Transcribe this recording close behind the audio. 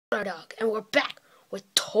Dog, and we're back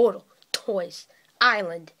with Total Toys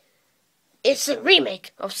Island. It's a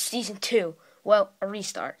remake of Season 2. Well, a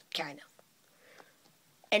restart, kind of.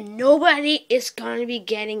 And nobody is going to be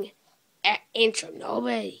getting an intro.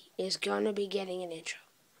 Nobody is going to be getting an intro.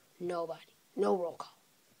 Nobody. No roll call.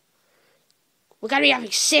 We're going to be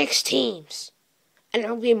having 6 teams. And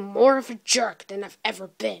I'll be more of a jerk than I've ever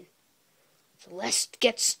been. So let's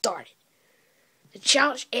get started. The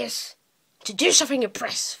challenge is to do something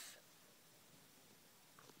impressive.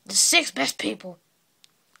 The 6 best people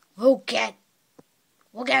will gotta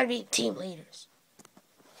be team leaders.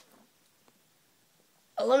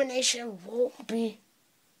 Elimination won't be,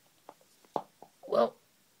 well,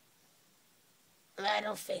 I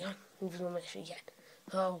don't think I'm elimination yet.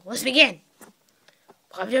 So let's begin.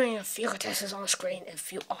 I'm doing a few contests on the screen and a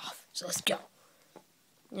few off. So let's go.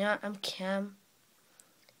 Yeah, I'm Cam.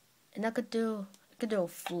 And I could do a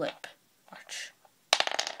flip. Watch.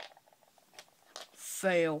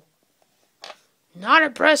 Fail. Not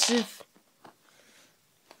impressive.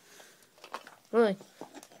 Really.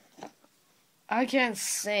 I can't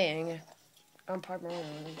sing. I'm primarily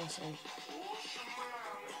gonna sing.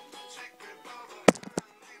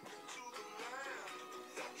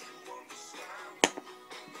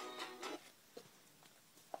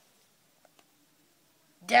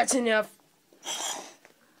 That's enough.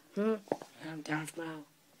 I'm down for now.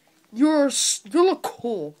 You look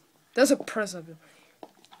cool. That's impressive.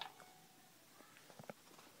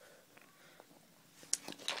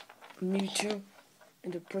 Me too.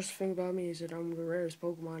 And the first thing about me is that I'm the rarest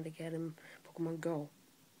Pokemon to get in Pokemon Go.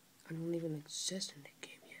 I don't even exist in that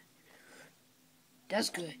game yet. That's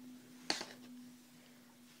good.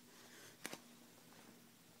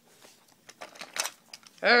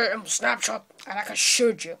 Hey, I'm a snapshot, and I can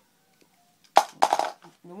shoot you.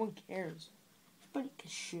 No one cares. Everybody can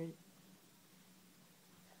shoot.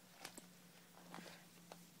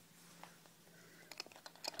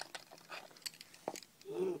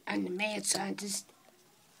 I'm the mad scientist.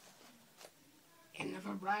 And if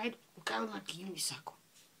I ride, I'm kind of like a unicycle.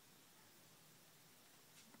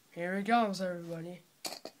 Here it goes, everybody.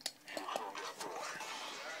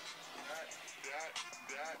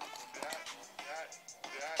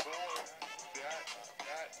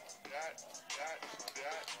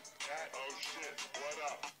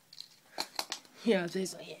 Yeah, this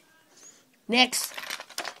is it. Next,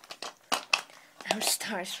 I'm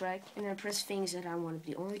starstruck, and I press things that I'm one of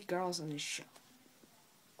the only girls on this show.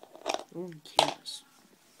 No one cares.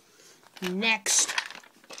 Next,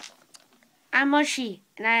 I'm Mushy,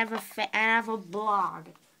 and I have a blog.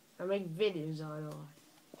 I make videos on it.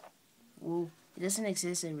 Woo! It doesn't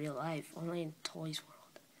exist in real life, only in Toys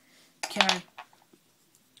World. Okay.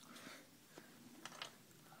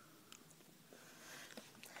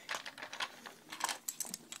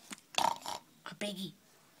 A biggie,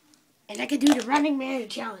 and I can do the Running Man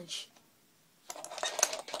challenge.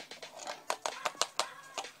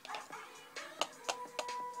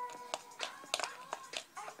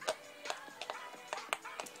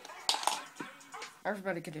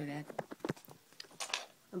 Everybody can do that.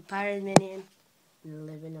 I'm Pirate Minion and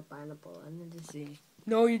I live in a pineapple under the sea.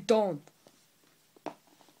 No, you don't.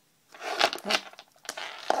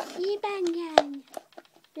 Ibanyan.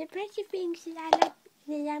 The pretty things that I like,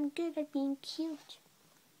 that I'm good at being cute.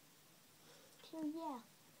 So yeah.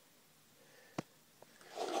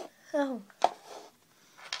 Oh.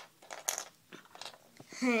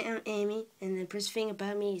 Hi, I'm Amy, and the first thing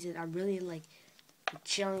about me is that I really like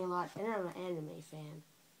chilling a lot, and I'm an anime fan.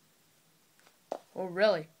 Oh,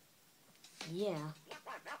 really? Yeah.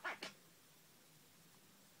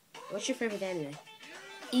 What's your favorite anime?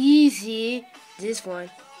 Easy. This one.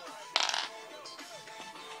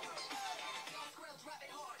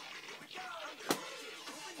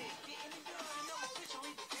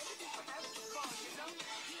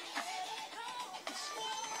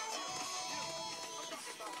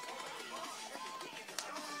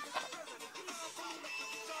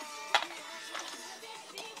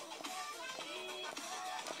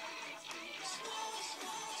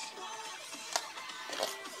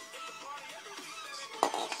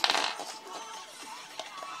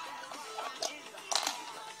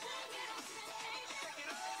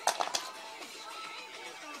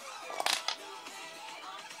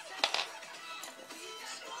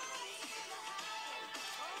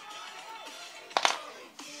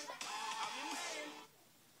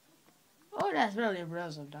 Oh, that's really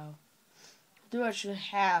impressive, though. Do what you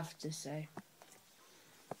have to say.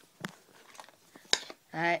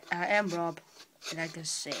 I am Rob, and I can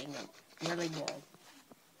sing really well.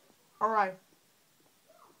 Alright.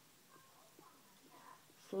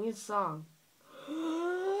 Sing a song.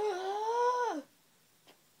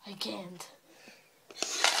 can't.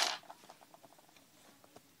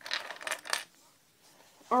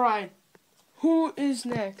 Alright. Who is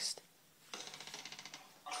next?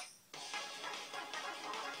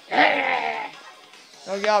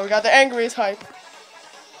 Oh yeah, we got the angriest hype.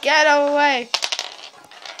 Get away!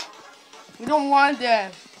 We don't want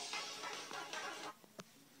that.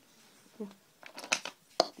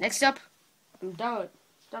 Next up, I'm done.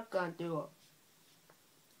 Shotgun duo.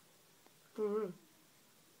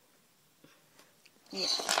 Yeah.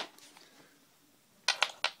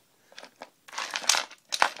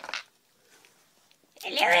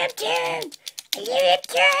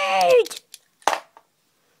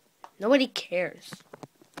 Nobody cares.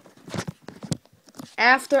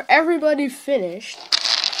 After everybody finished,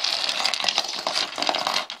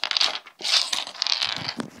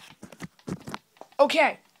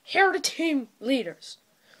 okay, here are the team leaders.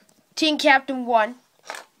 Team Captain 1,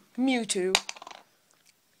 Mewtwo.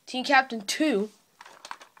 Team Captain 2,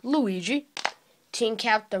 Luigi. Team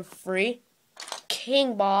Captain 3,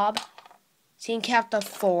 King Bob. Team Captain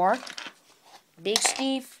 4, Big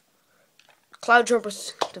Steve. Cloud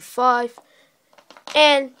Jumpers to 5,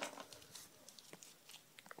 and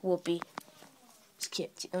Whoopi,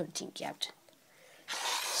 team captain.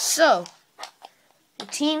 So, the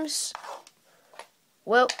teams,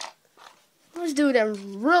 well, let's do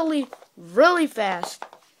them really, really fast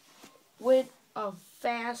with a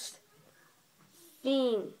fast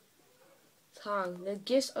theme song that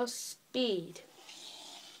gives us speed.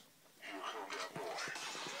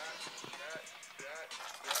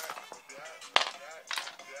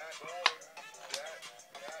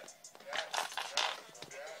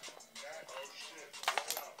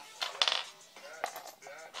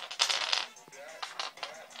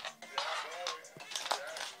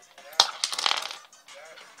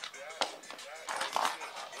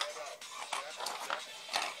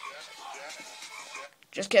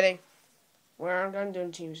 Just kidding. We're not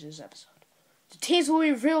doing teams this episode. The teams will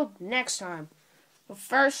be revealed next time. But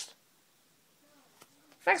first,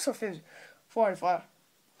 thanks for 54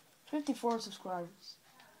 subscribers.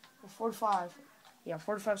 Or 45. Yeah,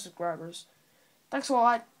 45 subscribers. Thanks a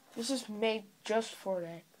lot. This is made just for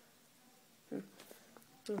that.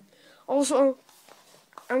 Also,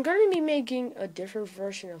 I'm going to be making a different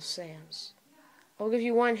version of Sam's. I'll give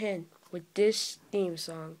you one hint with this theme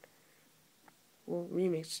song. Well,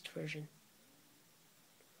 remixed version.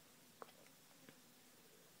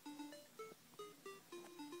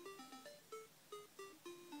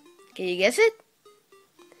 Can you guess it?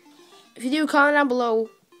 If you do, comment down below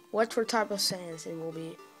what type of Sans it will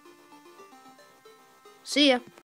be. See ya.